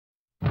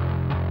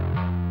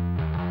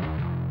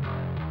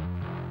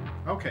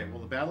Okay, well,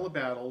 the Battle of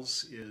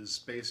Battles is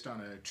based on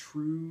a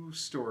true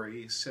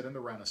story set in the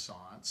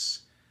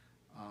Renaissance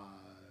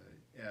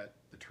at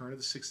the turn of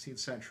the 16th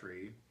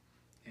century.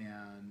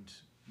 And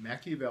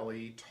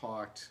Machiavelli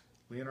talked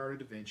Leonardo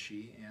da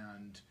Vinci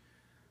and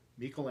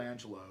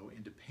Michelangelo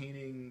into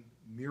painting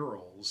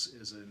murals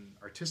as an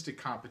artistic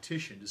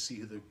competition to see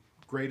who the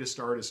greatest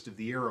artist of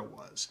the era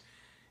was.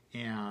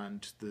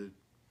 And the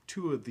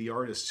two of the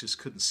artists just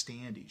couldn't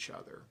stand each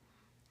other.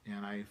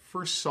 And I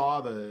first saw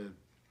the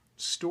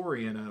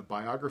story in a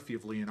biography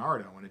of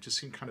Leonardo, and it just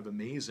seemed kind of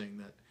amazing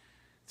that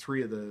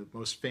three of the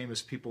most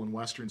famous people in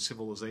Western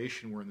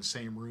civilization were in the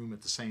same room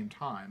at the same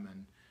time,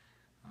 and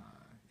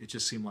it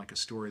just seemed like a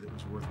story that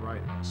was worth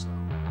writing. So